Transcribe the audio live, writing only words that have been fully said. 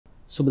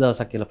සුබ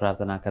දවසක් කියලා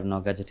ප්‍රාර්ථනා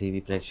කරනවා ගජ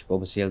ටීවී ප්‍රේක්ෂක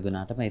ඔබ සියලු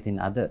දෙනාටම. ඉතින්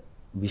අද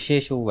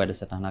විශේෂ වූ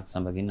වැඩසටහනක්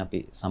සමගින් අපි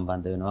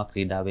සම්බන්ධ වෙනවා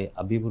ක්‍රීඩාවේ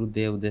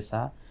අභිවෘද්ධිය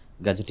උදෙසා.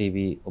 ගජ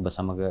ටීවී ඔබ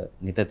සමග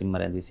නිතරම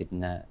රැඳී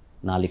සිටින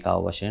නාලිකාව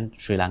වශයෙන්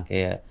ශ්‍රී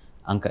ලංකයේ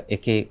අංක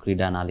 1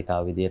 ක්‍රීඩා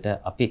නාලිකාව විදියට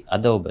අපි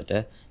අද ඔබට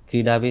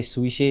ක්‍රීඩාවේ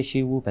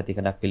සුවිශේෂී වූ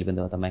පැතිකඩක්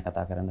පිළිබඳව තමයි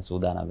කතා කරන්න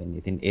සූදානම් වෙන්නේ.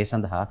 ඉතින් ඒ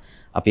සඳහා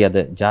අපි අද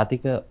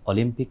ජාතික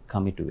ඔලිම්පික්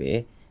කමිටුවේ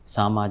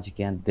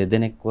සමාජිකයන්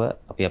දෙදෙනෙක්ව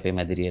අපි අපේ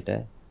මැදිරියට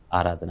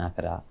ආරාධනා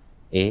කරා.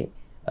 ඒ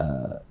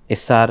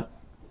SR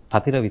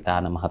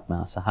පතිරවිතාන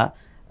මහත්මයා සහ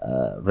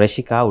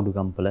රෂිකා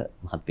උඩුගම්පල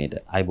මහත්මියට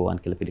අයබෝවන්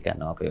කියලා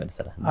පිළිගන්නවා අපේ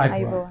වැඩසටහන.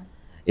 අයබෝවන්.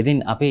 ඉතින්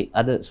අපි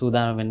අද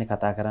සූදානම් වෙන්නේ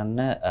කතා කරන්න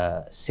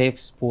සේෆ්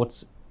ස්පෝර්ට්ස්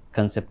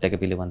concept එක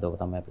පිළිබඳව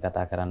තමයි අපි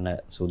කතා කරන්න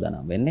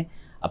සූදානම් වෙන්නේ.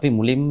 අපි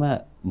මුලින්ම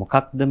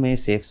මොකක්ද මේ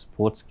සේෆ්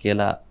ස්පෝර්ට්ස්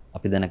කියලා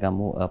අපි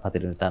දැනගමු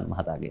පතිරවිතාන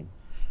මහතාගෙන්.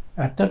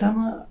 ඇත්තටම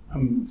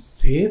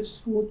සේෆ්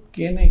ස්පෝර්ට්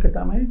කියන එක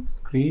තමයි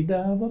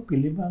ක්‍රීඩාව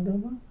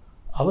පිළිබඳව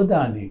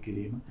අවධානය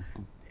කිරීම.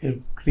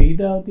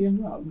 ක්‍රීඩාව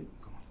තියෙනවා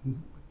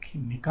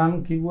නිකන්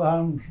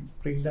කිව්වහම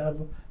ක්‍රීඩාව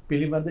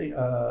පිළිබඳ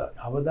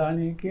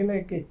අවධානය කියලා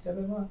ඒක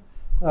එච්චරම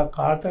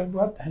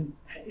කාටවත්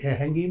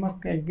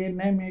හැඟීමක් එන්නේ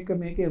නැහැ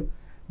මේකේ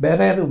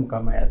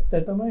බැරෑරුම්කම.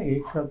 ඇත්තටම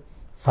ඒක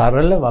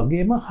සරල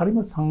වගේම හරිම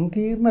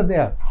සංකීර්ණ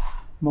දෙයක්.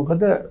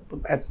 මොකද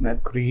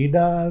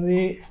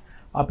ක්‍රීඩාවේ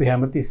අපි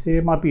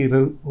හැමතිස්සෙම අපි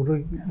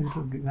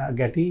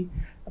ගැටි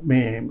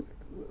මේ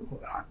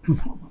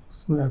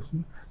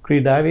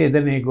ක්‍රීඩාවේ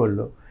එදෙන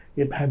ඒගොල්ලෝ.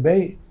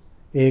 හැබැයි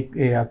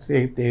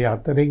ඒ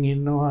අතරින්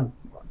ඉන්නවා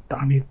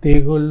අනිත්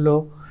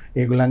ඒගොල්ලෝ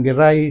ඒගොල්ලන්ගේ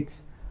රයිට්ස්.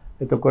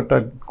 එතකොට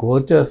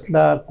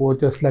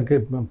කෝචස්ලාගේ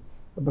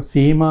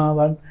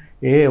සීමාවන්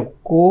ඒ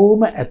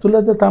ඔක්කොම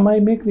ඇතුළත තමයි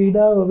මේ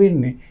ක්‍රීඩාව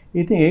වෙන්නේ.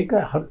 ඉතින් ඒක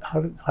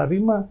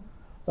හරිම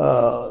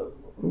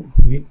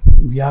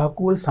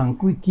ව්‍යාකූල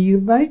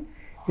සංකීර්ණයි.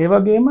 ඒ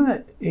වගේම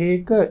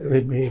ඒක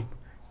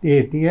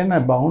ඒ තියෙන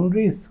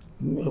බවුන්ඩරිස්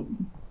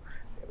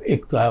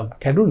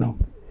කැඩුණොත්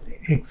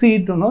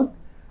එක්සීඩ් වුණොත්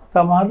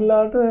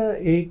සමහරලාට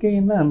ඒකේ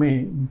ඉන්න මේ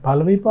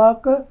ඵල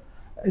විපාක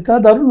ඉතා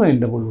දරුණු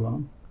වෙන්න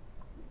පුළුවන්.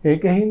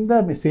 ඒක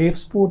හින්දා මේ සේෆ්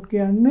ස්පෝර්ට්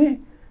කියන්නේ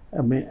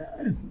මේ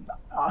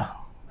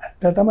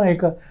ඇත්තටම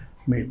ඒක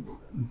මේ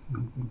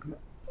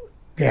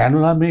ගෑනු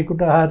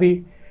ළමයෙකුට හරි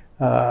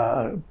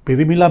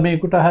පිරිමි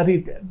ළමයෙකුට හරි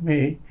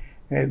මේ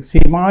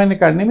සීමා වෙන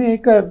එක නෙමෙයි.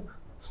 ඒක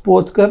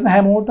ස්පෝර්ට්ස් කරන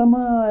හැමෝටම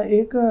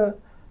ඒක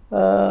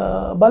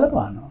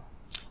බලපානවා.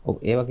 ඔව්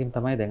ඒ වගේම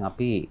තමයි දැන්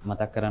අපි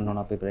මතක් කරන්න ඕන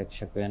අපේ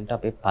ප්‍රේක්ෂකයන්ට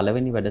අපේ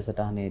පළවෙනි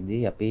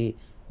වැඩසටහනේදී අපි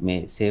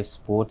මේ සේෆ්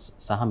ස්පෝර්ට්ස්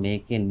සහ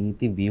මේකේ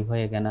නීති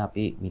ව්‍යුහය ගැන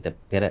අපි මීට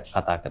පෙර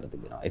කතා කර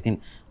තිබෙනවා. ඉතින්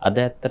අද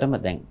ඇත්තටම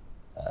දැන්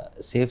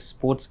සේෆ්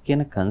ස්පෝර්ට්ස්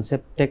කියන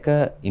concept එක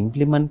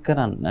implement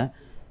කරන්න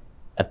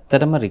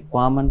ඇත්තටම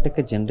requirement එක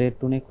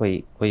generate උනේ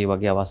කොයි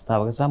වගේ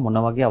අවස්ථාවක සහ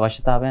මොන වගේ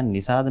අවශ්‍යතාවයන්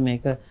නිසාද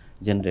මේක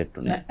generate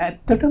උනේ?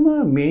 ඇත්තටම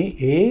මේ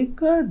ඒක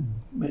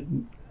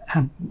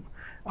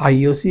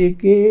IOC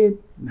එකේ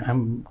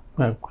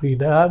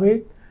ක්‍රීඩාවේ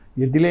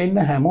යෙදිලා ඉන්න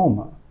හැමෝම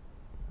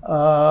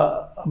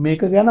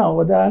මේක ගැන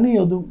අවධානය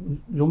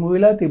යොමු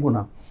වෙලා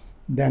තිබුණා.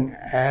 දැන්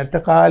ඈත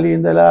කාලේ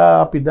ඉඳලා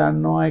අපි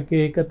දන්නවා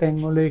එක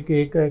තැන්වල එක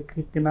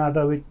කෙනාට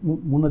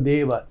මුණ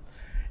දේවල්.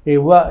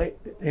 ඒවා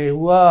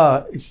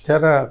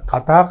ඉච්චර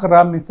කතා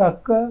කරා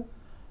මිසක්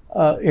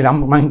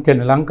මම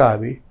කියන්නේ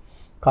ලංකාවේ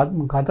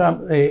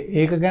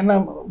ඒක ගැන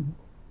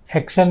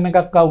ඇක්ෂන්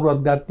එකක් කවුරුවත්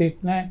ගත්තේ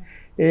නැහැ.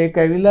 ඒක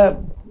ඇවිල්ලා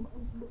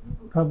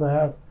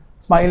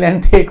ස්මයිල්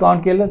ඇන්ඩ් ටේක් ඔන්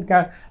කියලා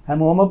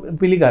හැමෝම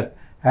පිළිගත්.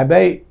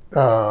 හැබැයි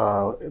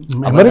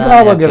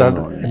ඇමරිකාව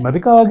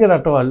වගේ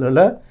රටවල් වල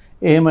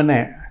එහෙම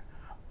නැහැ.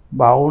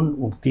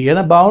 තියෙන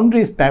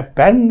බවුන්ඩරිස්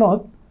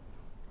පැන්නොත්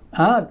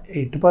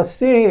ඊට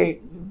පස්සේ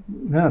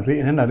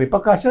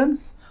රිපකෂන්ස්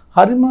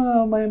හරිම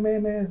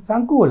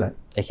සංකූලයි.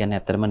 ඒ කියන්නේ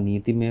ඇත්තටම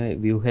නීතිමය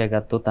ව්‍යුහය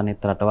ගත්තොත්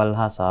අනිත් රටවල්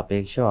හා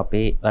සාපේක්ෂව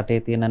අපේ රටේ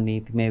තියෙන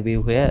නීතිමය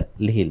ව්‍යුහය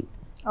ලිහිල්.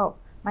 ඔව්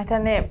මම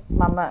හිතන්නේ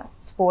මම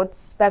ස්පෝර්ට්ස්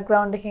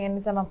බෑග්ග්‍රවුන්ඩ් එකකින් ඉන්න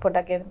නිසා මම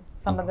පොඩ්ඩක් ඒ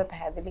සම්බන්ධව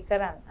පැහැදිලි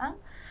කරන්න.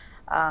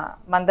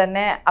 මම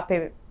දන්නේ අපේ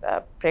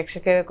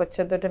ප්‍රේක්ෂකයෝ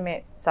කොච්චර දුරට මේ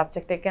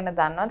සබ්ජෙක්ට් එක ගැන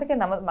දන්නවද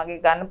කියලා. නමුත් මගේ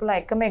ගන්න පුළුවන්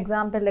එකම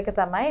එක්සැම්පල් එක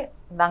තමයි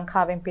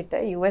ලංකාවෙන් පිට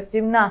US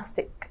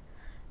ජිම්නාස්ටික්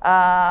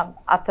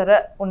අතර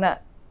උන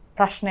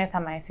ප්‍රශ්නය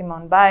තමයි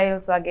සිමෝන්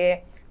බයිල්ස් වගේ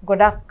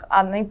ගොඩක්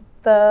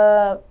අනිත්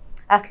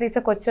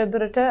ඇත්ලීට්ස් කොච්චර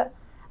දුරට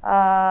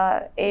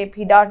ඒ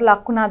පීඩාවට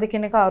ලක් වුණාද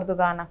කියන එක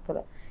අවුරුදු ගාණක්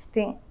තුළ.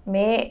 ඉතින්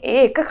මේ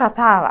ඒක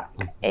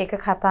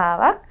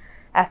කතාවක්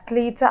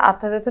ඇත්ලීට්ස්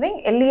අතරතුරින්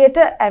එළියට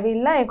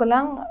ඇවිල්ලා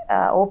ඒගොල්ලන්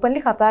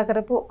ඕපන්ලි කතා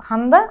කරපු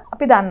හන්ද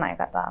අපි දන්න ඒ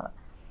කතාව.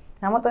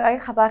 නමුත් ඔය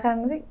වගේ කතා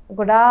කරනදී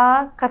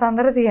ගොඩාක්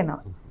කතන්දර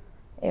තියෙනවා.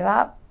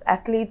 ඒවා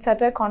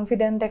ඇත්ලීට්ස්ට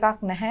කොන්ෆිඩන්ට්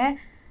එකක් නැහැ.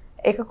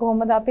 ඒක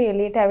කොහොමද අපි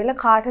එළියට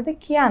ඇවිල්ලා කාටද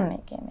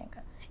කියන්නේ කියන එක.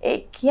 ඒ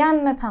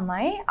කියන්න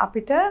තමයි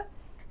අපිට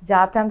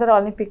ජාත්‍යන්තර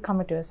ඔලිම්පික්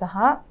කමිටුව සහ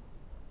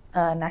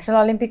නැෂනල්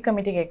ඔලිම්පික්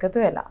කමිටුව එකතු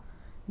වෙලා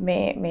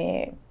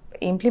මේ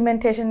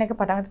ඉම්ප්ලිමෙන්ටේෂන් එක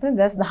පටන් ගත්තේ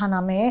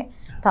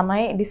 2019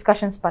 තමයි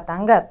ඩිස්කෂන්ස්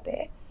පටන්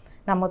ගත්තේ.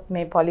 නමුත්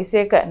මේ පොලිසි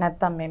එක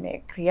නැත්තම් මේ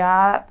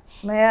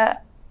ක්‍රියාත්මය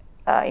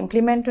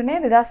ඉම්ප්ලිමෙන්ට් උනේ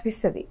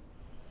 2020 දී.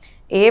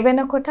 ඒ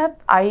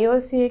වෙනකොටත්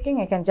IOC එකෙන්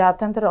ඒ කියන්නේ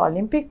ජාත්‍යන්තර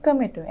ඔලිම්පික්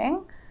කමිටුවෙන්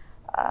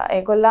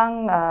ඒගොල්ලන්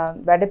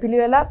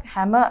වැඩපිළිවෙලක්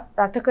හැම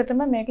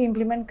රටකටම මේක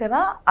ඉම්ප්ලිමන්ට්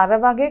කරා අර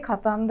වගේ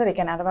කතන්දර ඒ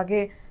කියන්නේ අර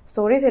වගේ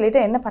ස්ටෝරිස්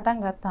එළියට එන්න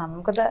පටන් ගත්තාම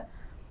මොකද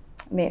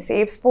මේ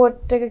සේෆ්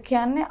ස්පෝර්ට් එක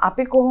කියන්නේ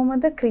අපි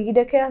කොහොමද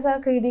ක්‍රීඩකයා සහ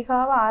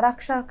ක්‍රීඩිකාව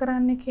ආරක්ෂා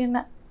කරන්න කියන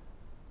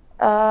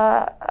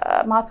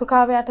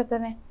මාතෘකාව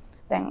යටතේනේ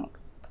දැන්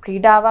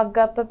ක්‍රීඩාවක්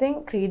ගත්තොත්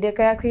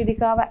ක්‍රීඩකයා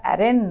ක්‍රීඩිකාව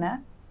ඇරෙන්න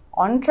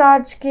ඔන්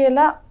චාර්ජ්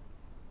කියලා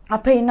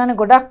අපේ ඉන්නනේ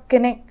ගොඩක්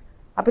කෙනෙක්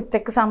අපිත්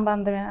එක්ක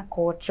සම්බන්ධ වෙන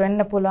කෝච්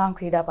වෙන්න පුළුවන්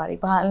ක්‍රීඩා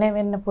පරිපාලනය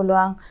වෙන්න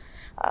පුළුවන්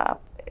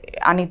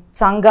අනිත්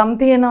සංගම්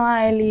තියෙනවා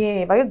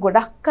එළියේ වගේ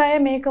ගොඩක් අය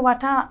මේක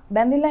වටා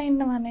බැඳිලා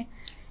ඉන්නවනේ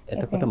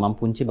එතකොට මම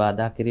පුංචි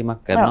බාධා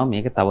කිරීමක් කරනවා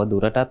මේක තව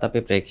දුරටත්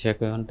අපේ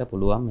ප්‍රේක්ෂකයන්ට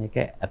පුළුවන් මේක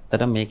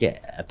ඇත්තට මේක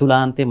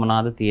ඇතුළාන්තේ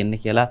මොනවද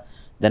තියෙන්නේ කියලා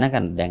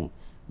දැනගන්න දැන්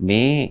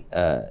මේ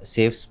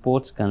සේෆ්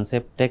ස්පෝර්ට්ස්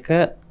කන්සෙප්ට් එක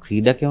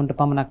ක්‍රීඩකයන්ට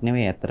පමණක්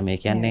නෙමෙයි ඇත්තට මේ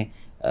කියන්නේ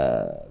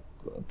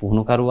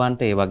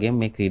පුහුණුකරුවන්ට ඒ වගේම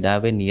මේ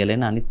ක්‍රීඩාවේ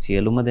නියැලෙන අනිත්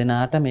සියලුම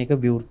දෙනාට මේක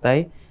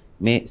විවෘතයි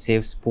මේ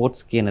සේෆ්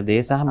ස්පෝර්ට්ස් කියන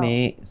දේ සහ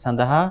මේ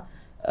සඳහා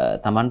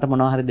තමන්ට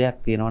මොනවා හරි දෙයක්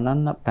තියෙනවා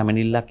නම්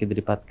පැමිණිල්ලක්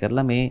ඉදිරිපත්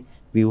කරලා මේ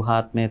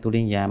ව්‍යුහාත්මය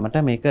තුලින් යෑමට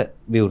මේක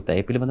විවෘතයි.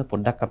 ඒ පිළිබඳව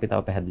පොඩ්ඩක් අපි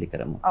තව පැහැදිලි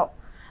කරමු. ඔව්.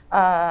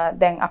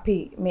 දැන් අපි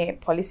මේ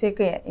පොලිසි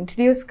එක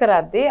ඉන්ට්‍රොඩියුස්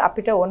කරද්දී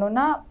අපිට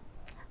ඕනුණා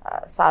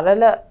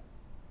සරල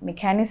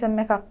මෙකැනිසම්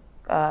එකක්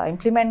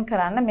ඉම්ප්ලිමන්ට්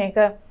කරන්න මේක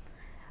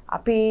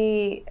අපි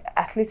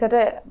ඇත්ලිට්ස්ට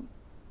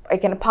ඒ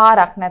කියන්නේ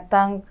පාරක්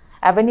නැත්තම්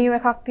ඇවනියු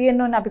එකක්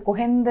තියෙන්න ඕනේ අපි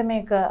කොහෙන්ද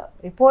මේක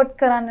රිපෝට්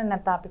කරන්න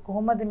නැත්නම් අපි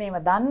කොහොමද මේව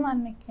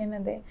දන්වන්නේ කියන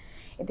දේ.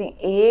 ඉතින්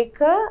ඒක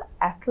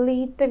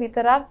ඇත්ලීට්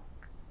විතරක්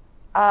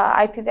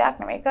අයිති දෙයක්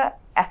නෙමෙයි. ඒක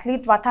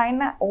ඇත්ලීට් වටා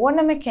ඉන්න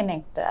ඕනම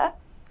කෙනෙක්ට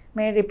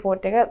මේ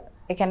රිපෝට් එක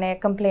ඒ කියන්නේ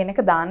කම්ප්ලේන්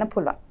එක දාන්න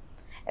පුළුවන්.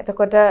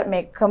 එතකොට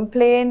මේ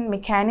කම්ප්ලේන්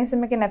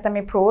මෙකැනිසම් එකේ නැත්නම්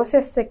මේ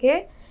ප්‍රොසෙස් එකේ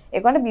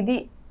ඒකට විදි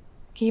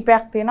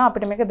කිහිපයක් තියෙනවා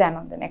අපිට මේක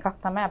දැනුම් දෙන. එකක්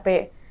තමයි අපේ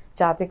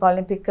ජාතික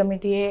ඔලිම්පික්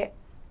කමිටියේ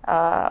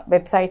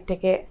වෙබ්සයිට්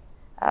එකේ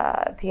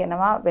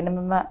තියෙනවා වෙනම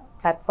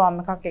platform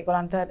එකක්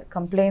ඒගොල්ලන්ට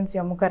කම්ප්ලේන්ස්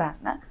යොමු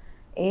කරන්න.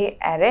 ඒ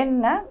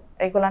ඇරෙන්න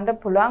ඒගොල්ලන්ට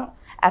පුළුවන්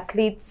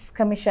athletes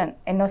commission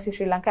NOC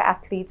ශ්‍රී ලංකා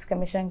athletes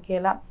commission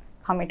කියලා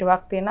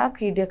කමිටුවක් තියෙනවා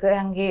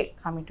ක්‍රීඩකයන්ගේ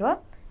කමිටුව.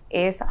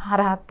 ඒ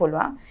හරහත්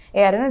පුළුවන්.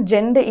 ඒ ඇරෙන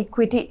gender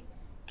equity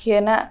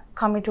කියන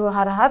කමිටුව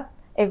හරහත්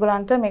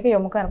ඒගොල්ලන්ට මේක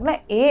යොමු කරන්න පුළුවන්.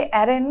 ඒ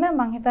ඇරෙන්න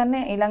මම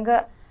හිතන්නේ ඊළඟ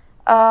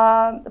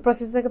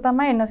process එක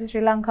තමයි NOC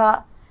ශ්‍රී ලංකා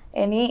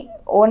any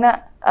ඕන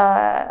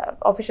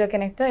ඔෆිෂල්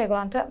කෙනෙක්ට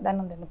ඒගොල්ලන්ට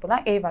දැනුම් දෙන්න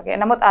පුළුවන් ඒ වගේ.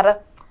 නමුත් අර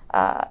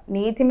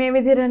නීතිමය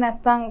විදිහට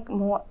නැත්තම්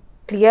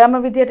ක්ලියර්ම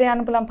විදිහට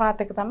යන්න පුළුවන්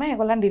පාත් එක තමයි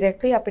ඒගොල්ලන්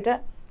ඩිරෙක්ට්ලි අපිට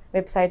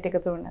වෙබ්සයිට් එක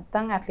තුරු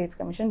නැත්තම් ඇත්ලීට්ස්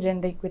කමිෂන්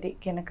ජෙන්ඩර් ඉක්විටි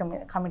කියන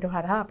කමිටුව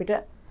හරහා අපිට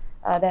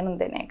දැනුම්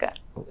දෙන එක.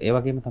 ඒ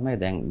වගේම තමයි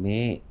දැන්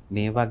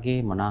මේ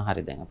වගේ මොනවා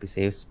හරි දැන් අපි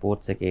සේෆ්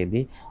ස්පෝර්ට්ස්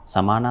එකේදී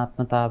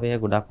සමානාත්මතාවය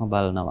ගොඩක්ම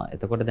බලනවා.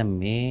 එතකොට දැන්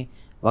මේ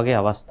වගේ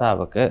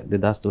අවස්ථාවක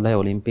 2012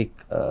 ඔලිම්පික්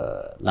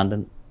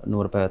ලන්ඩන්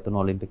නුවර පැවැත්වුණු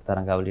ඔලිම්පික්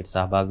තරඟාවලියට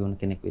සහභාගී වුණ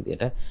කෙනෙක්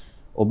විදියට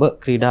ඔබ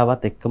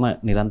ක්‍රීඩාවත් එක්කම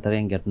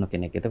නිරන්තරයෙන් ගැටුණු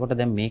කෙනෙක්. එතකොට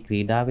දැන් මේ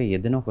ක්‍රීඩාවේ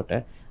යෙදෙනකොට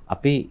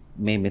අපි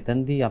මේ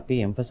මෙතනදී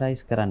අපි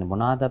එම්ෆසයිස් කරන්නේ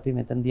මොනවාද අපි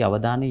මෙතනදී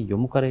අවධානය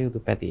යොමු කර යුතු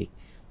පැති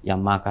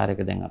යම්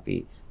ආකාරයක දැන් අපි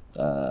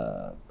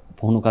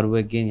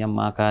පුහුණුකරුවෙක්ගෙන් යම්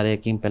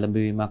ආකාරයකින්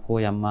පෙළඹවීමක් හෝ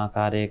යම්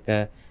ආකාරයක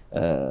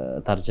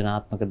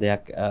තර්ජනාත්මක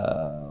දෙයක්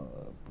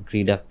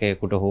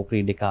ක්‍රීඩකයෙකුට හෝ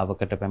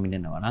ක්‍රීඩිකාවකට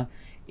පැමිණෙනවා නම්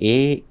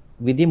ඒ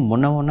විදි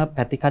මොන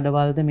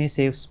පැතිකඩවල්ද මේ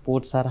සේෆ්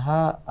ස්පෝර්ට්ස්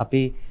සරහා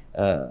අපි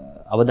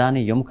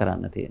අවධානය යොමු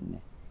කරන්න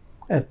තියෙන්නේ.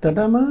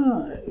 ඇත්තටම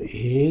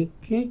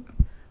ඒකේ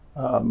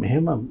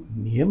මෙහෙම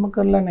නියම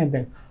කරලා නෑ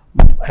දැන්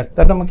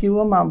ඇත්තටම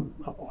කිව්වම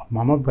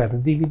මම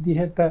වැරදි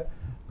විදිහට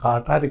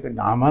කාට හරි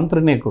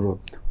ආමන්ත්‍රණය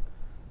කරොත්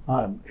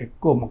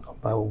එක්කම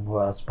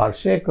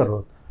ස්පර්ශය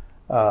කරොත්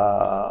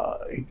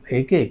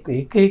ඒක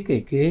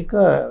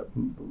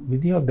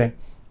විදිහක් දැන්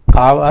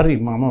කාවාරි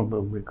මම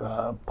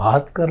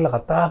පහත් කරලා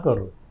කතා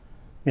කරොත්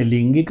මේ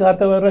ලිංගික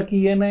අතවර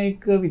කියන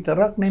එක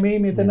විතරක් නෙමෙයි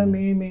මෙතන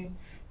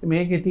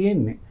මේකේ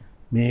තියෙන්නේ.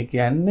 මේ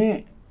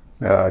කියන්නේ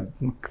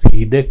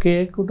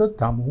ක්‍රීඩකයෙකුට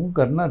තමුන්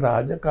කරන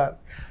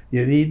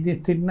යෙදී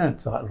සිටින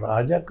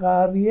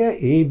රාජකාරිය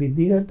ඒ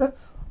විදිහට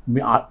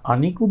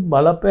අනිකුත්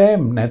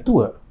බලපෑම්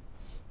නැතුව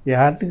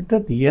එයාට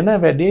තියෙන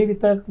වැඩේ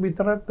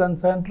විතරක්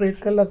කන්සන්ට්‍රේට්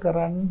කරලා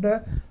කරන්න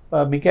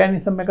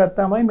මෙකැනිසම් එකක්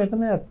තමයි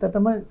මෙතන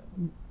ඇත්තටම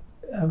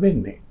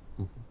වෙන්නේ.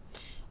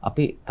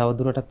 අපි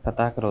තවදුරටත්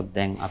කතා කරොත්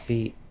දැන් අපි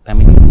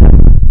පැමිණිල්ල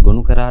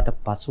ගොනු කරාට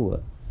පසුව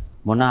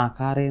මොන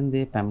ආකාරයෙන්ද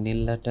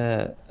පැමිණිල්ලට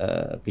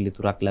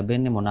පිළිතුරක්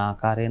ලැබෙන්නේ මොන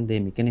ආකාරයෙන්ද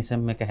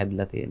මෙකැනිසම් එක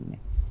හැදලා තියෙන්නේ?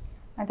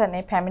 නැත්නම්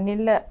මේ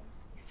පැමිණිල්ල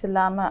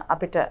ඉස්ලාම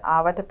අපිට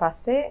ආවට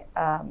පස්සේ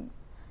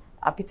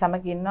අපි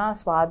සමග ඉන්නවා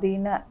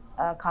ස්වාධීන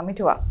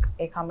කමිටුවක්.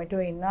 ඒ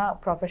කමිටුවේ ඉන්න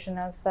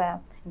ප්‍රොෆෙෂනල්ස්ලා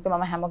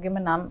මම හැමෝගෙම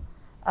නම්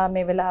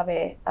මේ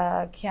වෙලාවේ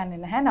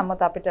කියන්නේ නැහැ.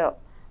 නමුත් අපිට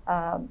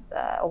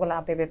ඔයගොල්ලෝ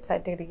අපේ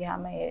වෙබ්සයිට් එකට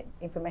ගියාම මේ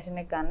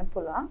ইনফර්මේෂන් එක ගන්න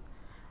පුළුවන්.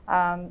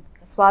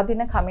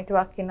 ස්වාධීන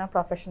කමිටුවක් ඉන්න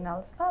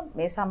ප්‍රොෆෙෂනල්ස්ලා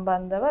මේ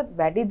සම්බන්ධව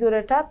වැඩි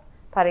දුරටත්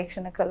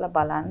පරීක්ෂණ කරලා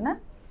බලන්න.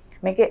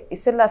 මේකේ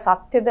ඉස්සෙල්ලා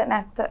සත්‍යද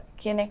නැත්ද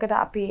කියන එකට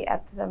අපි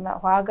ඇත්තටම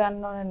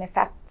හොයාගන්න ඕනේ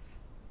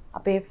ෆැක්ට්ස්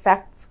අපේ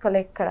ෆැක්ට්ස්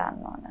කලෙක්ට්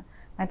කරන්න ඕන.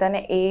 මම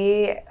හිතන්නේ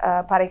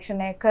ඒ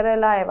පරීක්ෂණය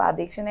කරලා ඒවා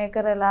අධීක්ෂණය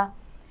කරලා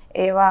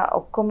ඒවා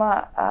ඔක්කොම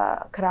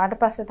කරාට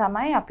පස්සේ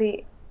තමයි අපි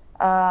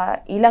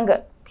ඊළඟ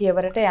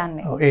පියවරට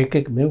යන්නේ. ඔව්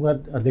ඒක මේක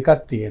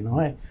දෙකක්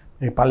තියෙනවා.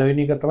 මේ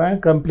පළවෙනි එක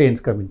තමයි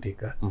කම්ප්ලේන්ස් කමිටි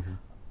එක.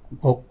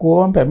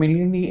 ඔක්කොම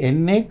පැමිණිලි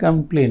එන්නේ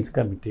කම්ප්ලේන්ස්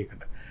කමිටි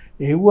එකට.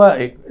 ඒවා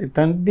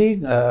එතනදී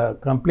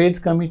කම්ප්ලේන්ස්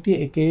කමිටි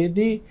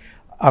එකේදී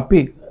අපි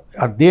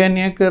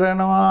අධ්‍යයනය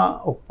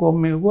කරනවා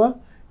ඔක්කොම මේවා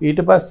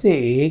ඊට පස්සේ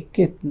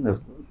ඒකේ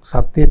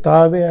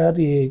සත්‍යතාවය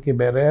හරි ඒකේ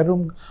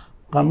බැරෑරුම්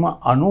කම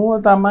අනුව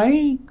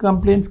තමයි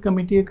කම්ප්ලේන්ස්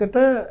කමිටි එකට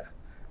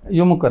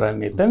යොමු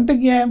කරන්නේ. එතනට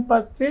ගියන්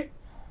පස්සේ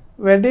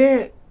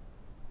වැඩේ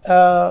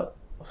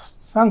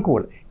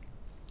සංකූලයි.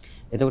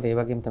 එතකොට ඒ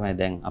වගේම තමයි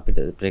දැන්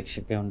අපිට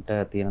ප්‍රේක්ෂකයන්ට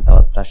තියෙන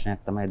තවත්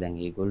ප්‍රශ්නයක් තමයි දැන්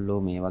ඒගොල්ලෝ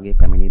මේ වගේ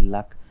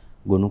පැමිණිල්ලක්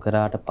ගොනු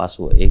කරාට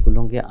පසුව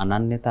ඒගොල්ලොන්ගේ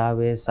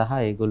අනන්‍යතාවය සහ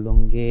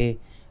ඒගොල්ලොන්ගේ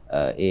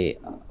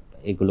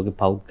ඒගොල්ලොගේ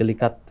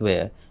පෞද්ගලිකත්වය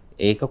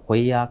ඒක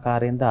කොයි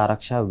ආකාරයෙන්ද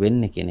ආරක්ෂා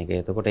වෙන්නේ කියන එක.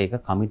 එතකොට ඒක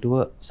කමිටුව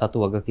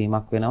සතු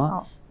වගකීමක්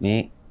වෙනවා මේ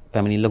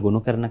පැමිණිල්ල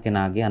ගොනු කරන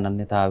කෙනාගේ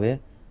අනන්‍යතාවය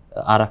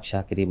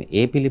ආරක්ෂා කිරීම.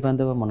 ඒ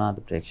පිළිබඳව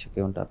මොනවාද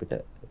ප්‍රේක්ෂකයන්ට අපිට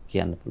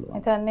කියන්න පුළුවන්?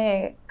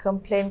 එතන්නේ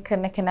කම්ප්ලේන්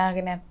කරන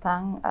කෙනාගේ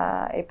නැත්තම්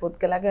ඒ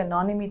පුද්ගලයාගේ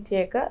anonymity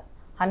එක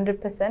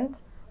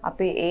 100%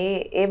 අපි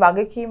ඒ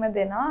වගකීම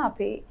දෙනවා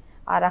අපි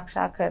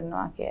ආරක්ෂා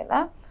කරනවා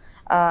කියලා.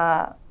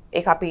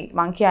 ඒක අපි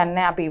මං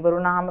කියන්නේ අපි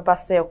ඉවරුණාම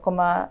පස්සේ ඔක්කොම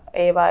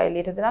ඒවා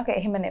එළියට දෙනවා.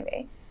 එහෙම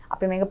නෙවෙයි.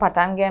 අපි මේක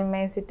පටන්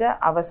ගැනීමේ සිට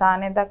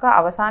අවසානයේ දක්වා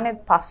අවසානයේ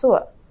පසුව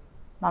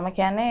මම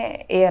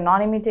කියන්නේ ඒ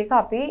anonymity එක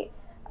අපි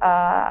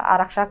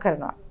ආරක්ෂා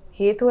කරනවා.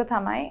 හේතුව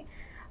තමයි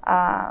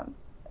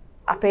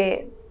අපේ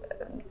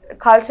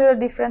cultural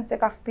difference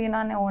එකක්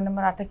තියෙනවානේ ඕනම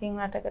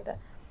රටකින් රටකට.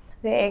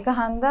 ඉතින් ඒක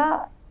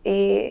හන්දා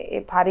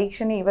ඒ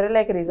පරීක්ෂණ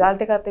ඉවරලා ඒක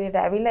රිසල්ට් එකත්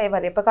එළියට ඇවිල්ලා ඒව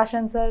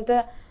repercussions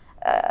වලට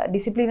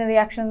disciplinary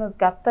action උත්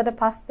ගත්තට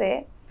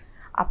පස්සේ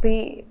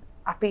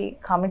අපි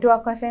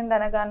කමිටුවක් වශයෙන්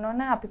දැනගන්න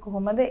ඕනේ අපි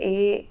කොහොමද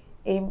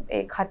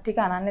ඒ කට්ටික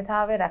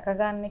අනන්‍යතාවය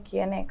රැකගන්නේ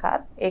කියන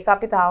එකත් ඒක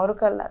අපි තාවුරු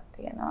කරලා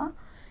තියෙනවා.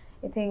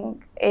 ඉතින්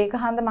ඒක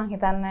හන්ද මම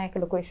හිතන්නේ ඒක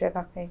ලොකු ඉෂුව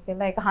එකක් වෙයි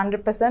කියලා. ඒක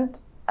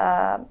 100%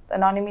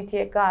 anonymity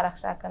එක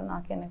ආරක්ෂා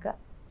කරනවා කියන එක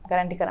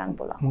ගැරන්ටි කරන්න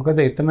පුළුවන්. මොකද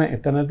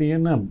එතන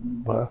තියෙන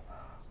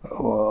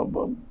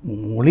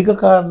මූලික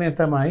කාරණය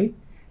තමයි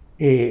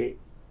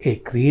ඒ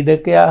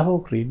ක්‍රීඩකයා හෝ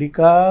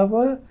ක්‍රීඩිකාව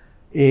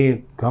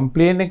ඒ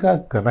කම්ප්ලේන් එකක්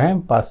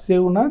කරාන් පස්සේ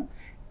වුණත්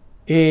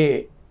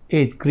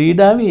ඒ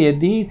ක්‍රීඩාවේ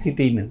යෙදී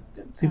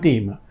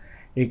සිටීම.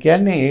 ඒ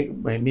කියන්නේ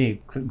මේ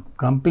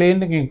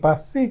කම්ප්ලේන් එකෙන්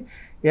පස්සේ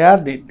එයා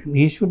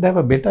he should have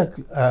a better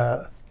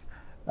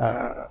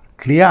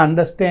clear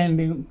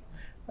understanding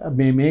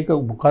මේක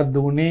මොකක්ද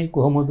උනේ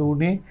කොහොමද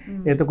උනේ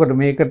එතකොට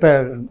මේකට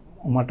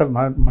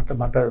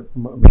මට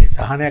මේ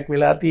සහනයක්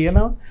වෙලා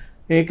තියෙනවා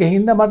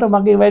ඒකින්ද මට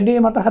මගේ වැඩේ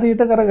මට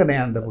හරියට කරගෙන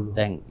යන්න පුළුවන්.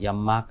 දැන්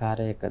යම්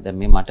ආකාරයක දැන්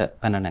මේ මට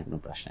පැන නැගුණු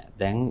ප්‍රශ්නය.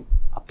 දැන්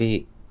අපි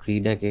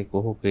ක්‍රීඩකයෙක්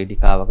හෝ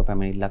ක්‍රීඩිකාවක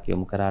පැමිණිල්ලක්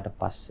යොමු කරාට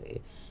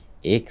පස්සේ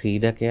ඒ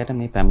ක්‍රීඩකයාට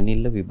මේ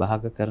පැමිණිල්ල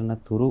විභාග කරන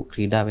තුරු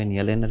ක්‍රීඩාවෙන්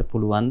යැලෙන්නට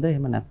පුළුවන්ද?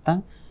 එහෙම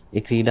නැත්නම්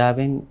ඒ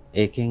ක්‍රීඩාවෙන්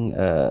ඒකෙන්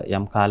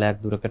යම්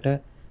කාලයක් දුරකට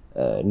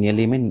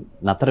නියැලීමෙන්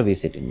නතර වී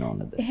සිටින්න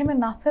ඕනද? එහෙම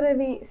නතර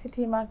වී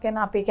සිටීමක් ගැන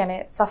අපි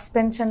කියන්නේ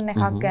සස්පෙන්ෂන්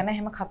එකක් ගැන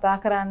එහෙම කතා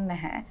කරන්නේ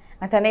නැහැ.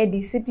 නැත්නම් ඒ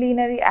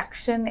ඩිසිප්ලිනරි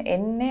ඇක්ෂන්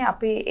එන්නේ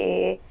අපි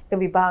ඒක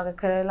විභාග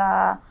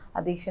කරලා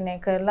අධීක්ෂණය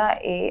කරලා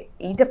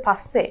ඊට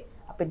පස්සේ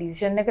අපි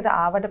ඩිසිෂන් එකට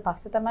ආවට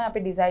පස්සේ තමයි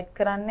අපි ඩිසයිඩ්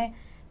කරන්නේ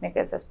මේක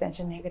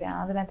සස්පෙන්ෂන් එකකට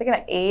යනවද නැත්ද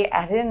කියලා. ඒ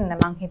ඇරෙන්න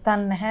මං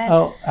හිතන්නේ නැහැ.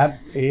 ඔව්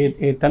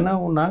එතන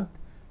වුණත්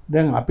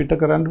දැන් අපිට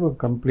කරන්න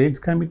කම්ප්ලේන්ස්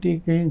කමිටි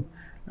එකෙන්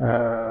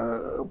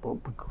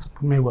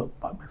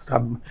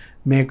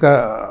මේක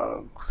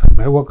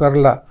සමව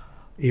කරලා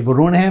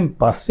ඉවරුණහෙන්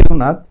පස්සේ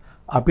වුණත්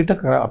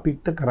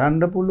අපිට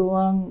කරන්න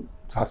පුළුවන්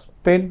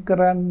සස්පෙන්ඩ්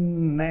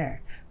කරන්නේ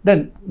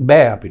දැන්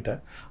බෑ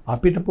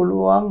අපිට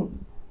පුළුවන්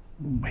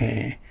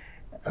මේ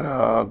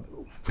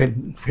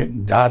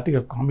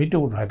ජාතික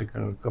කමිටුවට හරි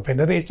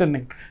ෆෙඩරේෂන්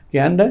එක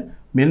කියන්න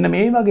මෙන්න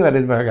මේ වගේ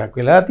වැඩ වගේක්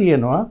වෙලා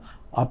තියෙනවා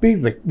අපි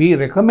we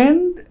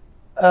recommend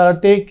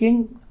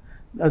taking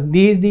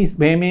these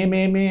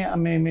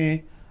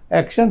මේ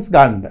actions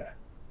ගන්න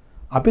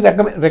අපි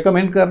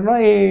recommend කරනවා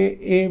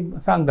ඒ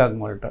සංගම්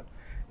වලට.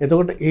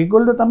 එතකොට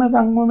ඒගොල්ලෝ තමයි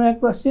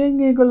සංගමයක්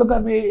වශයෙන් ඒගොල්ලෝ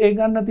ඒ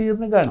ගන්න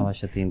තීරණ ගන්න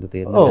අවශ්‍ය තීන්දුව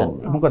ගන්න.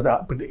 මොකද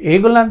අපිට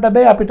ඒගොල්ලන්ට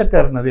බෑ අපිට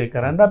කරන දේ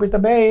කරන්න අපිට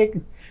බෑ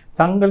ඒ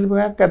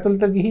සංගල්පයක්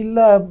ඇතුළට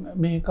ගිහිල්ලා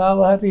මේ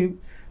කාව හරි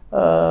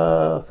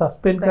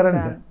සස්පෙන්ඩ්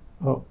කරන්න.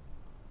 ඔව්.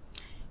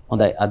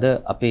 හොඳයි අද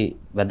අපි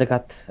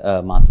වැදගත්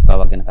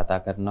මාතෘකාවක් ගැන කතා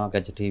කරනවා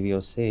ගජ ටීවී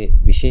ඔස්සේ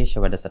විශේෂ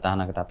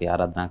වැඩසටහනකට අපි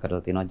ආරාධනා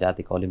කරලා තිනවා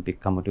ජාතික ඔලිම්පික්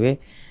කමිටුවේ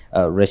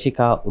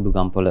රෂිකා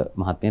උඩුගම්පොළ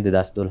මහත්මිය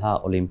 2012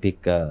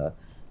 ඔලිම්පික්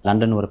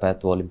ලන්ඩන් නුවර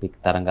පැවැත්වූ ඔලිම්පික්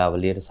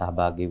තරඟාවලියට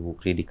සහභාගී වූ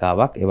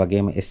ක්‍රීඩිකාවක්. ඒ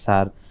වගේම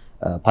SR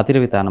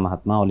පතිරවිතාන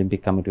මහත්මයා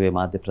ඔලිම්පික් කමිටුවේ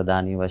මාධ්‍ය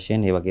ප්‍රධානී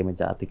වශයෙන් ඒ වගේම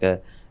ජාතික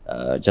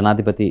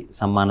ජනාධිපති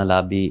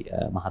සම්මානලාභී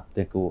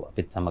මහත්මයෙකු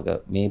අපිත් සමග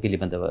මේ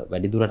පිළිබඳව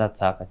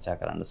වැඩිදුරටත් සාකච්ඡා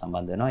කරන්න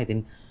සම්බන්ධ වෙනවා.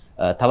 ඉතින්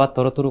තවත්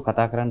තොරතුරු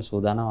කතා කරන්න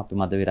සූදානම් අපි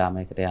මද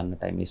විරාමයකට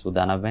යන්නටයි මේ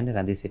සූදානම් වෙන්නේ.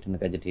 රැඳී සිටින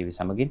ගජ ටීවී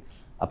සමගින්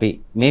අපි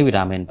මේ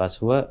විරාමයෙන්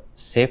පසුව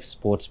සේෆ්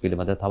ස්පෝර්ට්ස්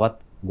පිළිබඳ තවත්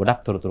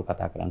ගොඩක් තොරතුරු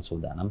කතා කරන්න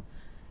සූදානම්.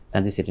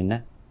 රැඳී සිටින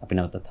අපි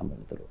නැවතත්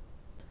හම්බෙමුතුරු.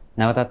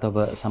 නැවතත් ඔබ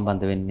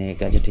සම්බන්ධ වෙන්නේ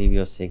ගජ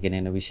ටීවී ඔස්සේ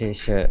ගෙනෙන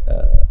විශේෂ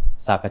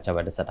සාකච්ඡා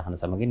වැඩසටහන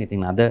සමගින්.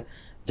 ඉතින් අද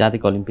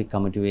ජාතික ඔලිම්පික්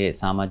කමිටුවේ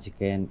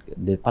සමාජිකයන්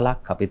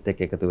දෙපළක් අපිත්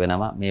එක්ක එකතු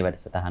වෙනවා මේ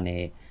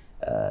වැඩසටහනේ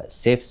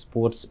සේෆ්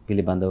ස්පෝර්ට්ස්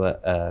පිළිබඳව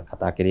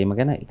කතා කිරීම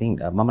ගැන. ඉතින්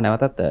මම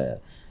නැවතත්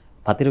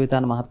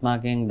පතිරවිතාන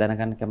මහත්මයාගෙන්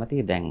දැනගන්න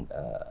කැමතියි. දැන්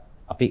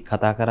අපි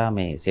කතා කරා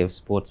මේ සේෆ්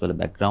ස්පෝර්ට්ස් වල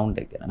බෑග්ග්‍රවුන්ඩ්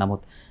එක ගැන.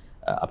 නමුත්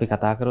අපි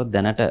කතා කරොත්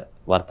දැනට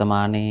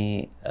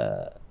වර්තමානයේ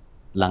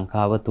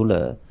ලංකාව තුල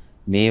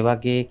මේ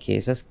වගේ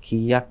කේසස්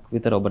කීයක්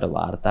විතර ඔබට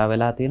වාර්තා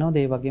වෙලා තියෙනවද?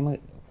 ඒ වගේම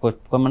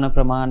කොපමණ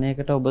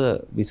ප්‍රමාණයකට ඔබ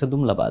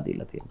විසඳුම් ලබා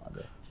දීලා තියෙනවද?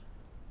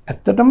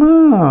 ඇත්තටම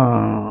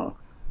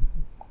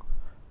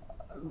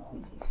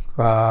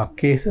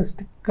කේසස්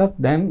ටිකක්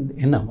දැන්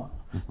එනවා.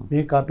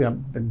 මේක අපි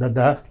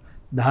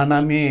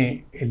 2019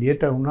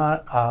 එළියට වුණා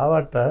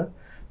ආවට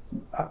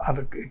අර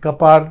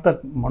එකපාරට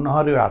මොන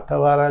හරි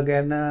අතවර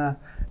ගැන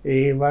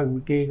ඒ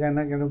වගේ ගැන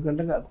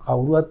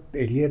කවුරුවත්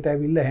එළියට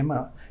ඇවිල්ලා එහෙම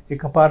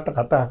එකපාරට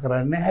කතා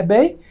කරන්නේ.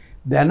 හැබැයි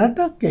දැනට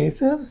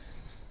කේසස්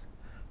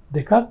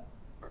දෙකක්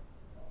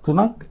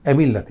තුනක්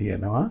ඇවිල්ලා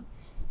තියෙනවා.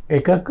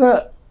 එකක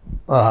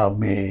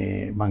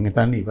මේ මං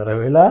හිතන්නේ ඉවර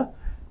වෙලා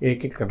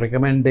ඒක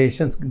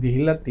රෙකමෙන්ඩේෂන්ස්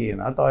ගිහිල්ලා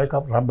තියෙනවා. තව එකක්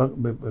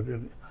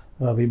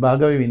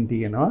විභාග වෙමින්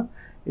තියෙනවා.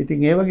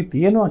 ඉතින් ඒ වගේ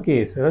තියෙනවා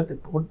කේසස්.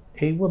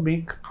 ඒව මේ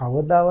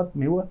කවදාවත්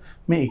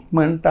මේ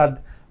ඉක්මනට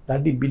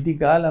දඩි බිඩි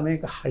ගාලා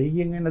මේක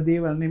හයියෙන් එන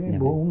දේවල් නෙමෙයි.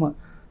 බොහොම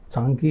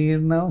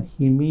සංකීර්ණව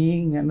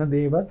හිමින් එන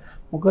දේවල්.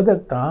 මොකද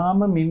තාම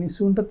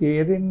මිනිසුන්ට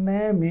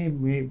තේරෙන්නේ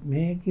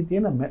මේකේ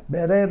තියෙන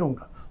බැරෑරුම්.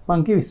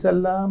 මං කිව්ව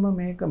ඉස්සල්ලාම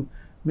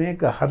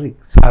මේක හරි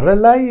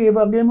සරලයි ඒ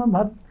වගේම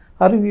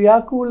හරි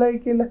ව්‍යාකූලයි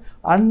කියලා.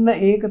 අන්න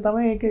ඒක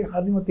තමයි ඒකේ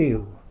හරිම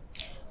තේරුම.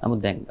 නමුත්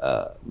දැන්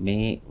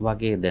මේ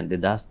වගේ දැන්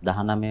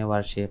 2019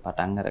 වර්ෂයේ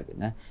පටන්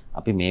අරගෙන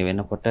අපි මේ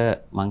වෙනකොට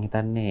මං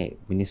හිතන්නේ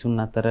මිනිසුන්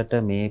අතරට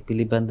මේ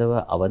පිළිබඳව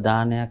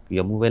අවධානයක්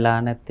යොමු වෙලා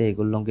නැත්තේ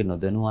ඒගොල්ලොන්ගේ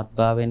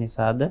නොදැනුවත්භාවය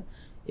නිසාද?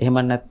 එහෙම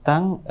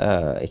නැත්නම්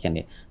ඒ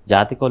කියන්නේ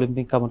ජාතික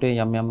ඔලිම්පික් කමිටුවේ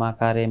යම් යම්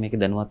ආකාරයේ මේක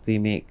දැනුවත්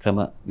වීමේ ක්‍රම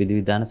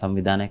විධිවිධාන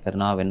සංවිධානය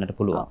කරනවා වෙන්නට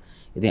පුළුවන්.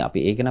 ඉතින් අපි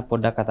ඒක ගැන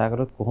පොඩ්ඩක් කතා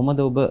කරොත් කොහොමද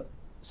ඔබ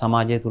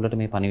සමාජය තුළට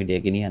මේ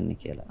පණිවිඩය ගෙනියන්නේ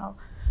කියලා. ඔව්.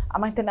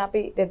 මම හිතන්නේ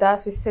අපි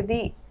 2020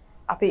 දී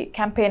අපි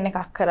කැම්පේන්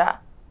එකක් කරා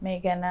මේ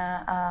ගැන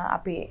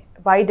අපි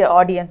වයිඩර්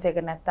ඔඩියන්ස් එක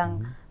නැත්තම්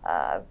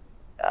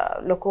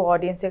ලොකු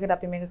ඔඩියන්ස් එකකට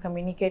අපි මේක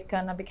කමියුනිකේට්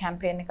කරන්න අපි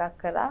කැම්පේන් එකක්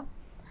කරා.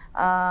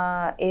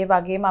 ඒ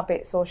වගේම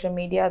අපේ සෝෂල්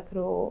මීඩියා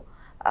through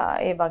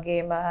ඒ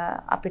වගේම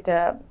අපිට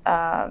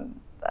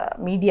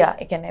මීඩියා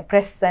ඒ කියන්නේ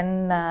ප්‍රෙස්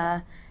and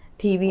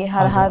TV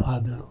හරහත්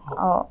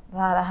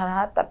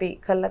අපි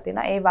කළා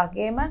තියෙනවා. ඒ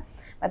වගේම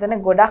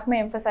මතන ගොඩක්ම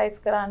එම්ෆසයිස්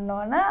කරන්න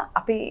ඕන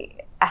අපි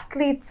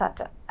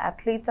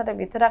ඇත්ලීට්ස්ට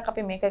විතරක්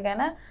අපි මේක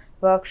ගැන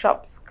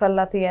වර්ක්ෂොප්ස්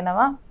කළා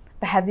තියෙනවා.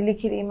 පැහැදිලි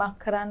කිරීමක්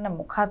කරන්න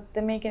මොකක්ද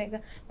මේ කියන එක.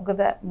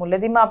 මොකද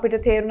මුලදීම අපිට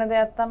තේරුණ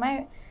දෙයක් තමයි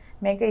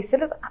මේක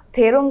ඉස්සෙල්ල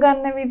තේරුම්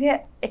ගන්න විදිය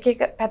එක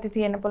පැති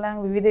තියෙන්න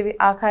පුළුවන්. විවිධ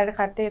ආකාරයකට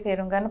කට්ටිය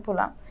තේරුම් ගන්න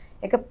පුළුවන්.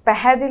 ඒක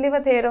පැහැදිලිව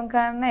තේරුම්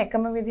ගන්න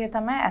එකම විදිය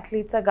තමයි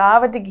ඇත්ලීට්ස්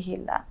ගාවට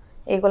ගිහිල්ලා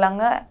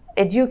ඒගොල්ලන්ව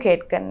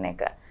එඩියුකේට් කරන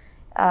එක.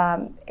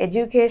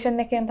 එඩියුකේෂන්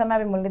එකෙන් තමයි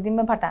අපි මුලදීම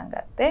පටන්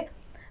ගත්තේ.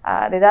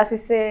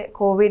 2020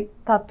 කොවිඩ්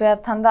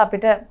තත්ත්වයක් හන්දා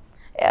අපිට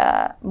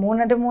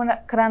මූණට මූණ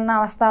කරන්න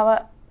අවස්ථාව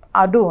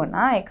අඩු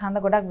වුණා. ඒක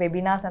හන්දා ගොඩක්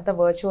වෙබිනාර්ස් නැත්නම්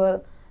වර්චුවල්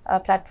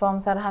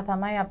ප්ලැට්ෆෝම්ස් හරහා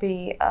තමයි අපි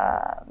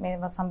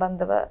මේ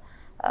සම්බන්ධව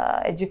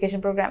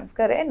එඩියුකේෂන් ප්‍රෝග්‍රෑම්ස්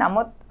කරේ.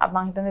 නමුත් මම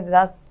හිතන්නේ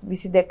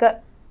 2022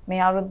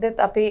 මේ අවුරුද්දෙත්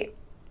අපි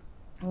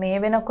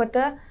මේ වෙනකොට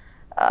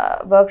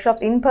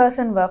workshops in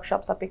person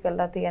workshops අපි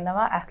කරලා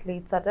තියෙනවා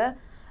athletesට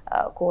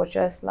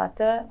coachesලාට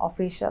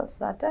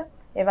officialsලාට.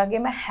 ඒ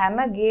වගේම හැම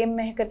ගේම්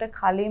එකකට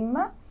කලින්ම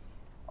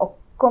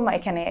ඔක්කොම ඒ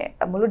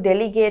කියන්නේ මුළු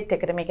delegate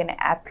එකට මේ කියන්නේ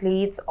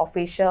athletes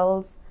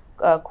officials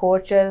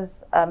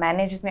coaches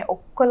managers මේ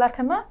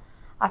ඔක්කොලටම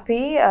අපි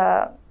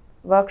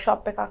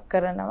workshop එකක්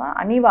කරනවා.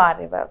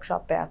 අනිවාර්ය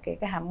workshop එකක්.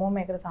 ඒක හැමෝම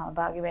ඒකට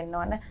සහභාගී වෙන්න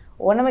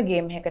ඕනම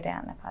ගේම් එකකට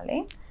යන්න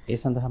කලින්. ඒ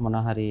සඳහා මොන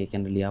හරි ඒ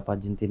කියන්නේ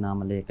ලියාපදිංචි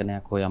නාම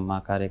ලේඛනයක් හෝ යම්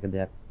ආකාරයක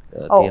දෙයක්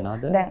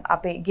තියනවද? දැන්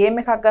අපි ගේම්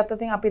එකක්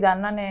ගත්තොත් අපි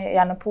දන්නනේ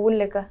යන pool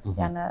එක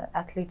යන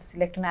athletes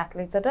select කරන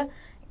athletesට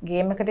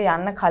ගේම් එකට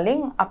යන්න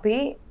කලින් අපි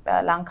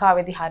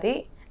ලංකාවේදී හරි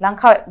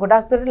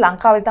ගොඩක් දුරට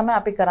ලංකාවේ තමයි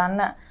අපි කරන්න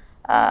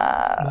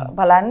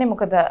බලන්නේ.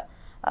 මොකද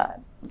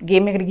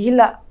ගේම් එකට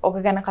ගිහිල්ලා ඔක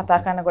ගැන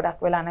කතා කරන්න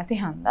ගොඩක් වෙලා නැති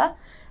හන්දා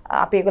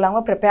අපි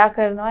ඒගොල්ලන්ව ප්‍රෙපෙයාර්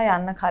කරනවා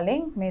යන්න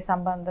කලින් මේ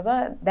සම්බන්ධව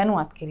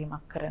දැනුවත්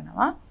කිරීමක්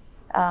කරනවා.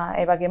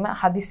 ඒ වගේම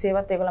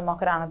හදිස්සියවත් ඒගොල්ලෝ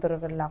මොකද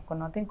අනතුරකට ලක්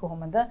වුණොත්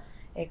කොහොමද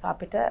ඒක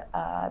අපිට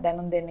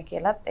දැනුම් දෙන්න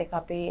කියලාත් ඒක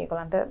අපි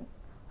ඒගොල්ලන්ට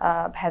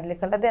පැහැදිලි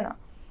කරලා දෙනවා.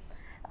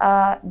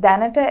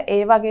 දැනට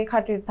ඒ වගේ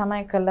කටයුතු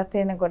තමයි කරලා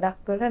තියෙන ගොඩක්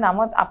දුරට.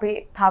 නමුත් අපි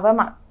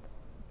තවම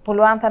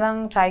පුළුවන්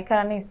තරම් try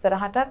කරන්නේ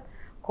ඉස්සරහටත්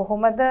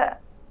කොහොමද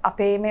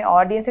අපේ මේ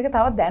audience එක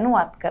තව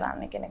දැනුවත්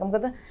කරන්න කියන එක.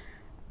 මොකද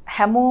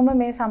හැමෝම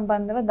මේ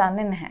සම්බන්ධව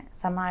දන්නේ නැහැ.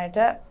 සමහරට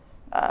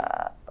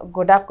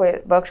ගොඩක් ඔය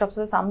වර්ක්ෂොප්ස්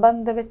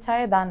සම්බන්ධ වෙච්ච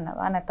අය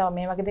දන්නවා. නැත්නම්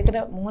මේ වගේ දෙයකට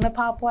මුහුණ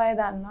පාපු අය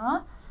දන්නවා.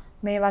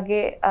 මේ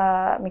වගේ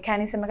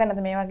මෙකැනිසම් එක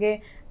නැත්නම් මේ වගේ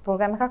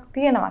ප්‍රෝග්‍රෑම් එකක්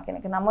තියෙනවා කියන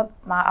එක. නමුත්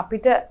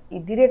අපිට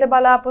ඉදිරියට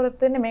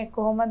බලාපොරොත්තු වෙන්නේ මේ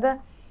කොහොමද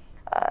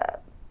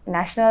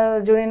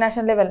national junior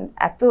national level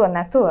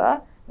නැතුව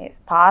මේ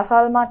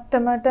පාසල්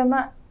මට්ටමටම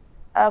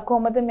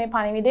කොහොමද මේ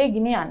පණිවිඩය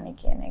ගෙනියන්නේ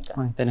කියන එක.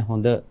 මම හිතන්නේ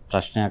හොඳ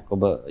ප්‍රශ්නයක්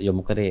ඔබ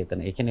යොමු කරේ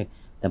එතන. ඒ කියන්නේ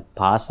දැන්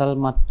පාසල්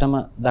මට්ටම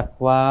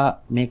දක්වා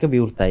මේක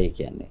විවෘතයි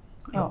කියන්නේ.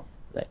 ඔව්.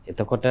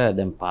 එතකොට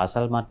දැන්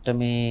පාසල්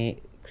මට්ටමේ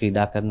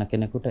ක්‍රීඩා කරන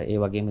කෙනෙකුට ඒ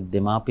වගේම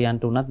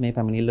දෙමාපියන්ට උනත් මේ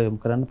පැමිණිල්ල යොමු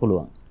කරන්න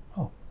පුළුවන්.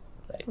 ඔව්.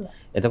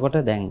 එතකොට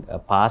දැන්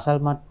පාසල්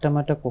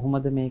මට්ටමට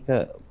කොහොමද මේක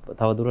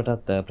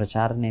තවදුරටත්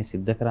ප්‍රචාරණය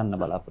සිද්ධ කරන්න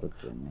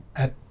බලාපොරොත්තු වෙන්නේ?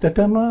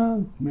 ඇත්තටම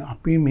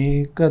අපි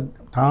මේක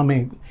තාම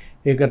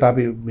ඒකට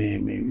අපි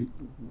මේ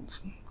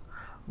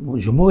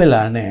යොමු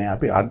වෙලා නැහැ.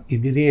 අපි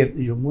ඉදිරියේ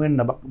යොමු වෙන්න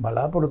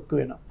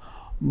බලාපොරොත්තු වෙනවා.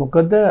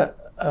 මොකද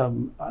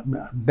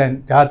දැන්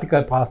ජාතික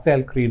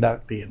පාසල් ක්‍රීඩා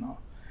තියෙනවා.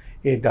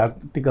 ඒ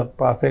ජාතික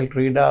පාසල්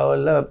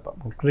ක්‍රීඩාවල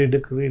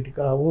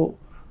ක්‍රීඩිකාවෝ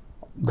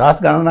දහස්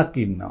ගණනක්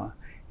ඉන්නවා.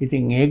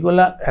 ඉතින්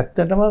ඒගොල්ලෝ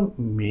ඇත්තටම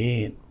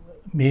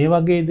මේ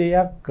වගේ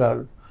දෙයක්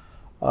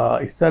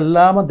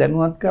ඉස්සල්ලාම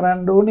දැනුවත්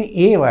කරන්න ඕනේ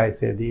ඒ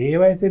වයසේදී. ඒ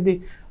වයසේදී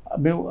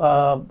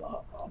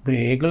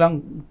ඒගොල්ලන්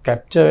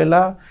කැප්චර්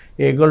වෙලා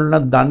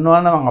ඒගොල්ලන්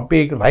දන්නවා නම්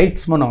අපේ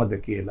රයිට්ස් මොනවද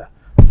කියලා.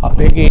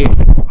 අපේ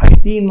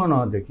අයිතීන්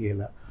මොනවද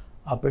කියලා.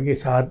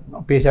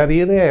 අපේ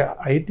ශරීරයේ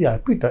අයිති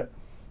අපිට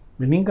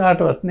වෙනින්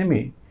කාටවත්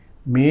නෙමෙයි.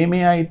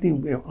 මේ අයිති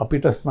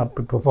අපිට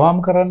පර්ෆෝම්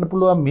කරන්න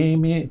පුළුවන්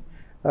මේ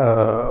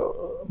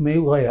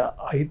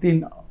අයිතින්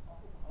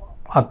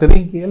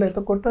අතරින් කියලා.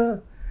 එතකොට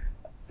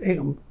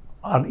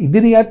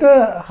ඉදිරියට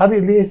හරි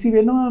ලේසි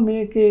වෙනවා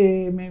මේකේ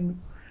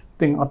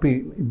ඉතින් අපි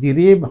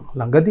ඉදිරියේ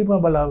ළඟදීම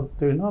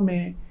බලාපොරොත්තු වෙනවා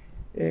මේ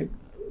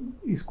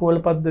ඉස්කෝල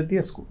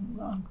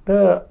පද්ධතියට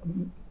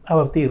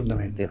අවතීර්ණ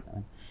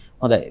වෙන්න.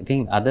 හොඳයි. ඉතින්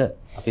අද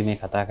අපි මේ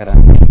කතා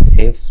කරන්නේ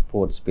සේෆ්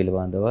ස්පෝර්ට්ස්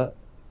පිළිබඳව.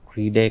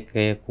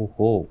 ක්‍රීඩකයෙකු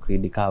හෝ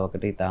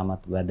ක්‍රීඩිකාවකට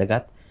ඉතාමත්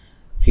වැදගත්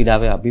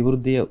ක්‍රීඩාවේ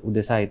අභිවෘද්ධිය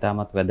උදෙසා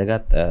ඉතාමත්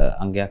වැදගත්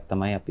අංගයක්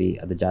තමයි අපි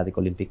අද ජාතික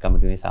ඔලිම්පික්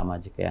කමිටුවේ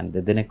සමාජිකයන්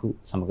දෙදෙනෙකු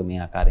සමග මේ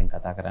ආකාරයෙන්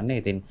කතා කරන්නේ.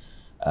 ඉතින්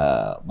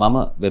මම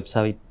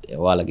වෙබ්සයිට්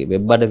ඔයාලගේ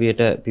වෙබ්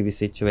අඩවියට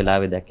පිවිසිච්ච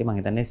වෙලාවේ දැක්කේ මම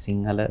හිතන්නේ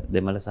සිංහල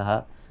දෙමළ සහ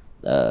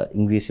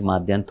ඉංග්‍රීසි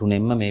මාධ්‍යයන්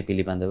තුනෙන්ම මේ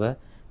පිළිබඳව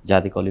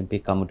ජාතික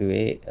ඔලිම්පික්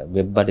කමිටුවේ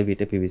වෙබ්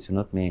අඩවියට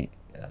පිවිසුනොත් මේ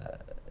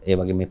ඒ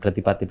වගේ මේ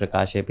ප්‍රතිපත්ති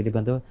ප්‍රකාශය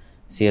පිළිබඳව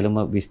සියලුම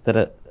විස්තර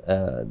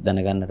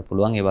දැනගන්නට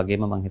පුළුවන්. ඒ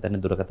වගේම මම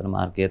හිතන්නේ දුරකථන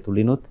මාර්ගය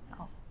තුලිනුත්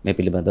මේ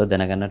පිළිබඳව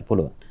දැනගන්නට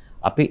පුළුවන්.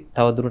 අපි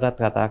තවදුරටත්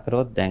කතා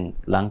කරොත් දැන්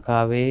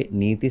ලංකාවේ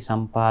නීති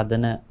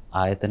සම්පාදන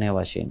ආයතනය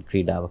වශයෙන්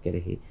ක්‍රීඩාව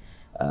කෙරෙහි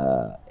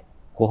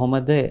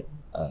කොහොමද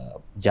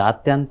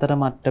ජාත්‍යන්තර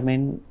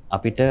මට්ටමින්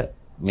අපිට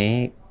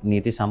මේ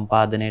නීති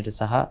සම්පාදනයට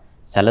සහ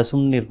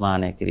සැලසුම්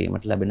නිර්මාණය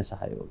කිරීමට ලැබෙන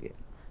සහයෝගය?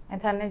 මම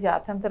හිතන්නේ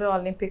ජාත්‍යන්තර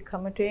ඔලිම්පික්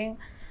කමිටුවෙන්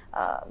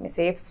මේ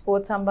සේෆ්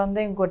ස්පෝර්ට්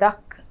සම්බන්ධයෙන්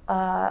ගොඩක්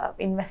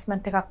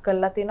ඉන්වෙස්ට්මන්ට් එකක්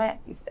කරලා තිනවා.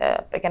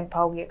 ඒ කියන්නේ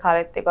පහුගිය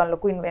කාලෙත් ඒක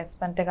ලොකු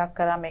ඉන්වෙස්ට්මන්ට් එකක්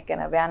කරා මේක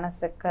ගැන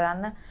අවෑනස් එක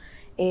කරන්න.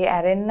 ඒ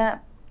ඇරෙන්න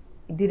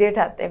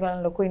ඉදිරියටත්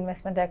ඒගොල්ලෝ ලොකු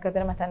ඉන්වෙස්ට්මන්ට් එකක්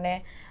කරලා මම හිතන්නේ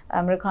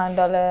ඇමරිකානු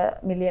ඩොලර්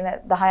මිලියන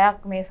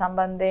 10ක් මේ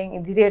සම්බන්ධයෙන්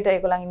ඉදිරියට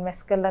ඒගොල්ලන්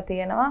ඉන්වෙස්ට් කරලා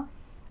තියෙනවා.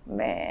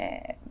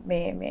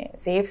 මේ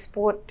සේෆ්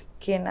ස්පෝර්ට්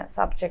කියන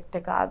සබ්ජෙක්ට්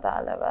එක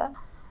ආදාළව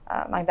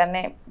මම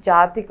හිතන්නේ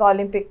ජාතික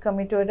ඔලිම්පික්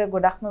කමිටුවට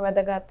ගොඩක්ම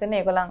වැදගත් වෙන්නේ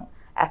ඒගොල්ලන්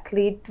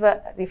ඇත්ලීට්ව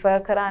රිෆර්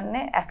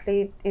කරන්නේ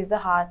athlete is the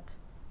heart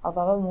of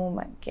our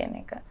movement කියන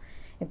එක.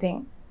 ඉතින්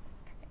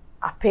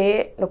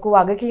අපේ ලොකු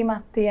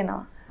වගකීමක්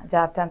තියෙනවා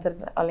ජාත්‍යන්තර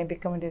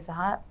ඔලිම්පික් කමිටුව සහ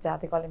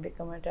ජාතික ඔලිම්පික්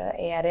කමිටුව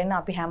ඒ ඇරෙන්න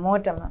අපි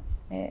හැමෝටම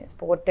මේ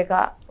ස්පෝර්ට් එක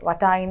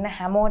වටා ඉන්න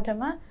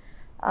හැමෝටම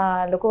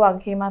ලොකු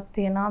වගකීමක්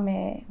තියෙනවා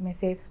මේ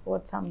සේෆ්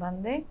ස්පෝර්ට්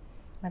සම්බන්ධයෙන්.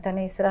 මතන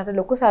ඉස්සරහට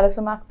ලොකු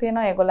සැලසුමක්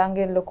තියෙනවා.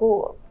 ඒගොල්ලන්ගේ ලොකු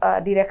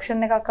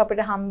ඩිරෙක්ෂන් එකක්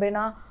අපිට හම්බ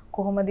වෙනවා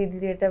කොහොමද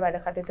ඉදිරියට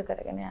වැඩ කටයුතු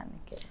කරගෙන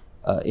යන්නේ කියලා.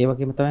 ඒ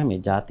වගේම තමයි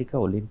මේ ජාතික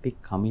ඔලිම්පික්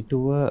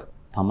කමිටුව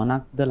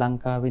පමණක්ද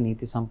ලංකාවේ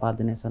නීති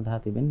සම්පාදනය සඳහා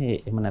තිබෙන්නේ?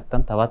 එහෙම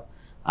නැත්නම් තවත්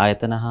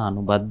ආයතන හා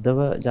අනුබද්ධව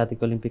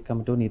ජාතික ඔලිම්පික්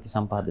කමිටුව නීති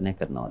සම්පාදනය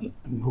කරනවද?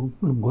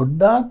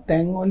 ගොඩාක්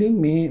තැන් වලින්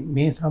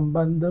මේ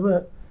සම්බන්ධව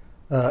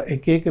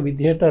එක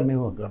විදිහට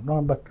මේව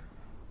කරනවා.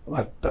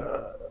 බට්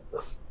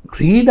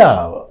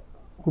ක්‍රීඩාව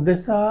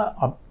උදෙසා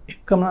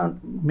එකම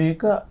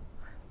මේක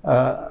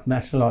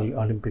නැෂනල්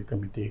ඔලිම්පික්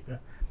කමිටුව එක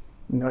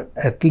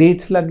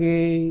ඇත්ලීට්ස්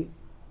ලගේ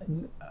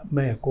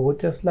මේ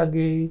කෝචස්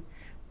ලගේ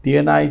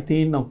තියෙන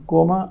අයිතීන්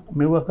ඔක්කොම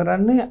මෙව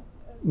කරන්නේ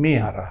මේ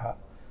හරහා.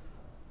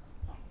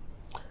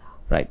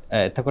 රයිට්.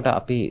 එතකොට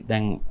අපි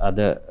දැන් අද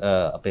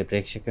අපේ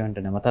ප්‍රේක්ෂකයන්ට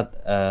නැවතත්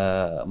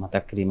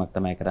මතක් කිරීමක්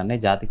තමයි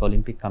කරන්නේ ජාතික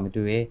ඔලිම්පික්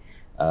කමිටුවේ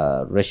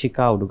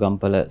රෂිකා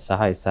උඩුගම්පල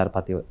සහ SR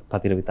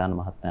පතිරවිතාන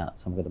මහත්මයා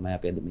සමග තමයි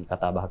අපි අද මේ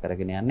කතා බහ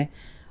කරගෙන යන්නේ.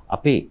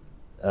 අපි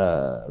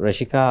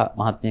රෂිකා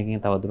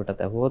මහත්මියකින්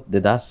තවදුරටත් අහුවොත්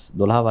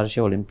 2012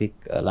 වර්ෂයේ ඔලිම්පික්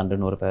ලන්ඩන්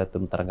නුවර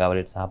පැවැත්වුණු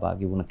තරගාවලියට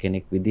සහභාගී වුණ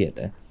කෙනෙක් විදියට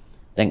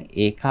දැන්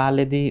ඒ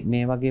කාලෙදී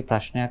මේ වගේ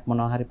ප්‍රශ්නයක්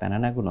මොනවා හරි පැන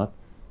නැගුණොත්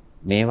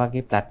මේ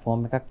වගේ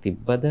ප්ලැට්ෆෝම් එකක්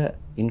තිබ්බද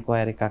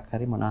ඉන්ක්වයරි එකක්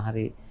හරි මොනවා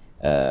හරි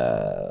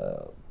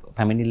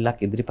පැමිණිල්ලක්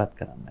ඉදිරිපත්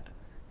කරන්නට?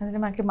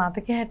 මගේ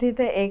මතක හැටියට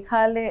ඒ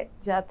කාලේ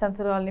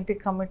ජාත්‍යන්තර ඔලිම්පික්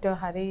කමිටුව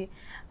හරි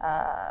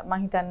මම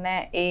හිතන්නේ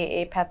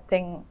ඒ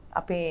පැත්තෙන්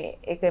අපි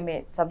ඒක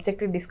මේ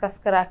සබ්ජෙක්ට් ඩිස්කස්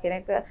කරා කියන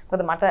එක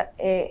මොකද මට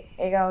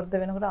ඒක අවුරුද්ද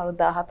වෙනකොට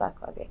අවුරුදු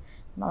 17ක් වගේ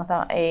මම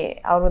තමයි ඒ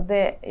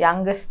අවුරුද්දේ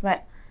යංගස්ට්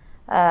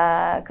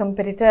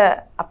කම්පිටිටර්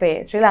අපේ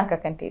ශ්‍රී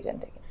ලංකා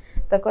කන්ටින්ජන්ට් එකේ.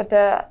 එතකොට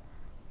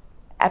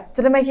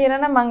ඇත්තටම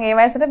කියනනම් මම ඒ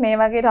වයසට මේ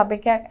වගේ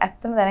ටොපික් එකක්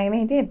ඇත්තටම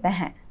දැනගෙන හිටියෙත්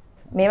නැහැ.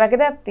 මේ වගේ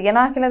දෙයක්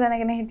තියනවා කියලා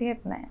දැනගෙන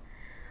හිටියෙත් නැහැ.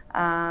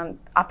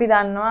 අපි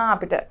දන්නවා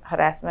අපිට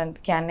හරැස්මන්ට්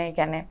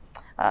කියන්නේ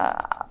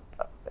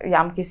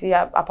යම් කිසි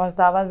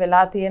අපහසුතාවල්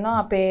වෙලා තියෙනවා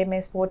අපේ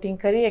මේ ස්පෝර්ටින්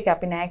කරියර් එක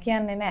අපි නෑ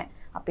කියන්නේ නෑ.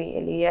 අපි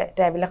එළියට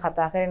ඇවිල්ලා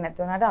කතා කරේ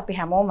නැති වුණාට අපි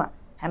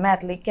හැම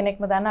ඇත්ලීට්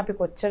කෙනෙක්ම දන්න අපි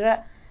කොච්චර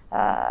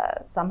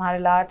සමහර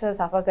වෙලාවට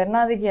සෆර්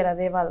කරනවාද කියලා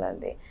දේවල්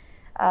වලදී.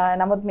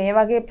 නමුත් මේ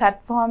වගේ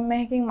ප්ලැට්ෆෝම්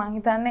එකකින් මම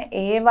හිතන්නේ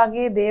ඒ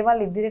වගේ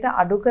දේවල් ඉදිරියට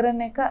අඩු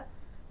කරන එක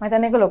මම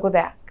හිතන්නේ ඒක ලොකු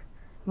දෙයක්.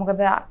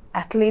 මොකද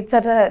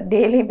ඇත්ලීට්ස්ට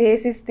ඩේලි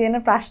බේසිස් තියෙන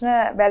ප්‍රශ්න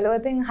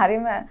බැලුවොත්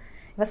හරිම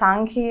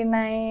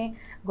සංකීර්ණයි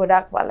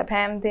ගොඩක්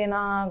බලපෑම්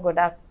තියෙනවා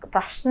ගොඩක්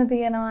ප්‍රශ්න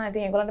තියෙනවා.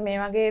 ඉතින් ඒගොල්ලන්ට මේ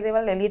වගේ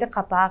දේවල් එළියට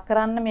කතා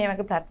කරන්න මේ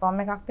වගේ ප්ලැට්ෆෝම්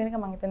එකක් තියෙන එක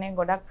මම හිතන්නේ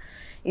ගොඩක්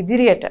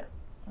ඉදිරියට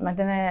මම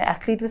හිතන්නේ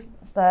ඇත්ලීට්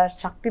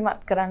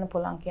ශක්තිමත් කරන්න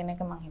පුළුවන් කියන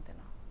එක මම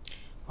හිතනවා.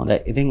 හොඳයි.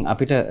 ඉතින්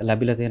අපිට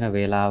ලැබිලා තියෙන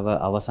වේලාව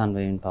අවසන්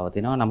වෙමින්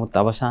පවතිනවා. නමුත්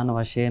අවසාන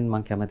වශයෙන්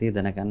මම කැමතියි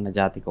දැනගන්න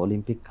ජාතික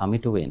ඔලිම්පික්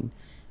කමිටුවෙන්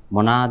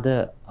මොනවාද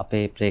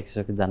අපේ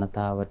ප්‍රේක්ෂක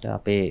ජනතාවට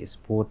අපේ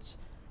ස්පෝර්ට්ස්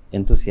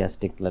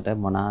එන්තුසියස්ටික්ලට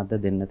මොනවාද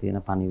දෙන්න තියෙන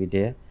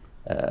පණිවිඩය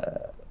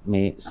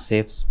මේ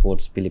සේෆ්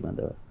ස්පෝර්ට්ස්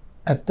පිළිබඳව?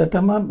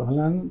 ඇත්තටම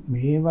බලන්න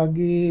මේ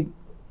වගේ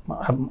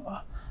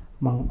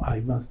I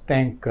must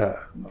thank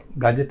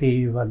Gaja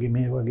TV වගේ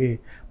මේ වගේ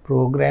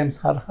programs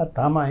හරහා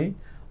තමයි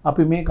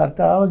අපි මේ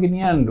කතාව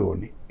ගෙනියන්න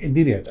ඕනේ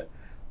ඉදිරියට.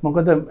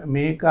 මොකද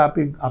මේක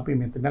අපි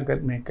මෙතන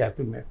මේක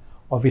ඇතුළේ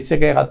ඔෆිස්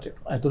එකේ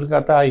ඇතුළේ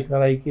කතා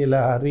කරයි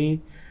කියලා හරි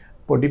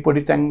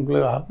පොඩි තැන්වල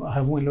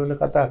හමුවල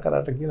කතා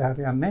කරාට කියලා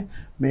හරියන්නේ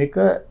මේක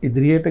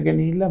ඉදිරියට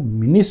ගෙනිහිල්ලා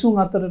මිනිසුන්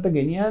අතරට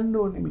ගෙනියන්න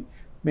ඕනේ.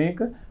 මේක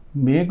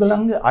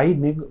මේගොල්ලන්ගේ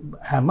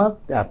හැම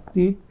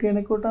ඇත්ලීට්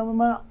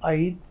කෙනෙකුටම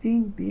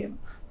අයිතීන්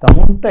තියෙනවා.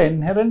 තමුන්ට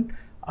ඉන්හෙරන්ට්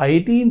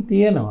අයිතීන්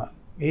තියෙනවා.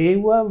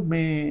 ඒවා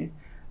මේ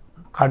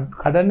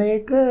කඩන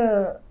එක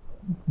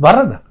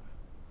වරදක්.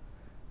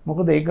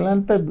 මොකද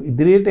ඒගොල්ලන්ට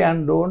ඉදිරියට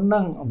යන්න ඕන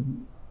නම්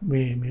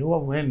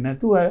මේවා වෙන්නේ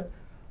නැතුව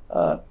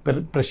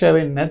ප්‍රෙෂර්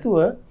වෙන්නේ නැතුව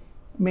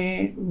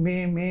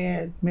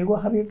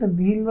මේවා හරියට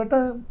දීල්වට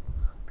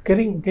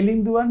කෙලින්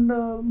දුවන්න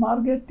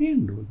මාර්ගයක්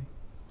තියෙන්න ඕනේ.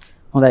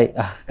 හොඳයි.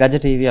 ගජ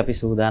ටීවී අපි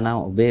සූදානම්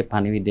ඔබේ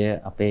පණිවිඩය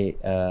අපේ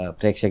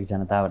ප්‍රේක්ෂක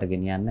ජනතාවට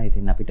ගෙනියන්න.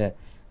 ඉතින් අපිට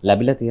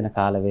ලැබිලා තියෙන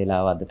කාල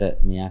වේලාව අදට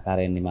මේ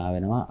ආකාරයෙන් නිමා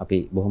වෙනවා. අපි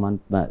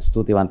බොහොමත්ම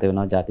ස්තුතිවන්ත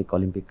වෙනවා ජාතික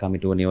ඔලිම්පික්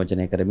කමිටුව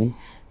නියෝජනය කරමින්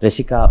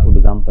රෙෂිකා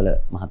උඩුගම්පල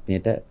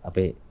මහත්මියට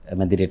අපේ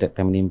මැදිරියට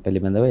පැමිණීම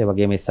පිළිබඳව ඒ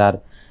වගේම SR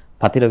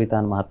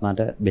පතිරවිතාන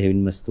මහත්මයාට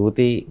බෙහෙවින්ම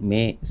ස්තුතියි.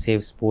 මේ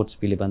සේෆ් ස්පෝර්ට්ස්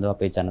පිළිබඳව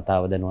අපේ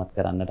ජනතාව දැනුවත්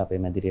කරන්නට අපේ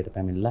මැදිරියට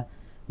පැමිණලා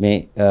මේ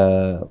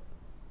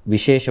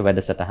විශේෂ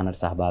වැඩසටහනට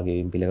සහභාගී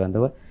වීම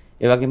පිළිබඳව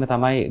ඒ වගේම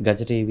තමයි ගජ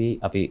ටීවී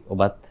අපි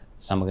ඔබත්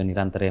සමග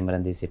නිරන්තරයෙන්ම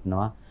රැඳී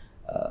සිටිනවා.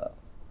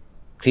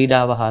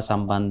 ක්‍රීඩාව හා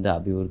සම්බන්ධ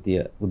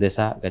අභිවෘද්ධිය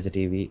උදෙසා ගජ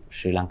ටීවී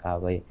ශ්‍රී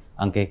ලංකාවේ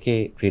අංක 1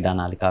 ක්‍රීඩා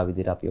නාලිකාව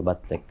විදිහට අපි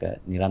ඔබත් එක්ක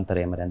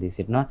නිරන්තරයෙන්ම රැඳී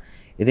සිටිනවා.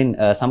 ඉතින්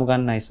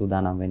සමුගන්නයි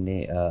සූදානම්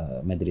වෙන්නේ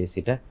මැදිරියේ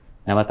සිට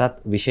නැවතත්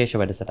විශේෂ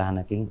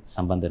වැඩසටහනකින්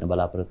සම්බන්ධ වෙන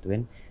බලාපොරොත්තු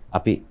වෙමින්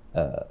අපි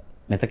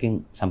මෙතකින්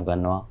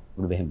සමුගන්නවා.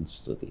 මුළු බෙහෙවින්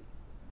ස්තුතියි.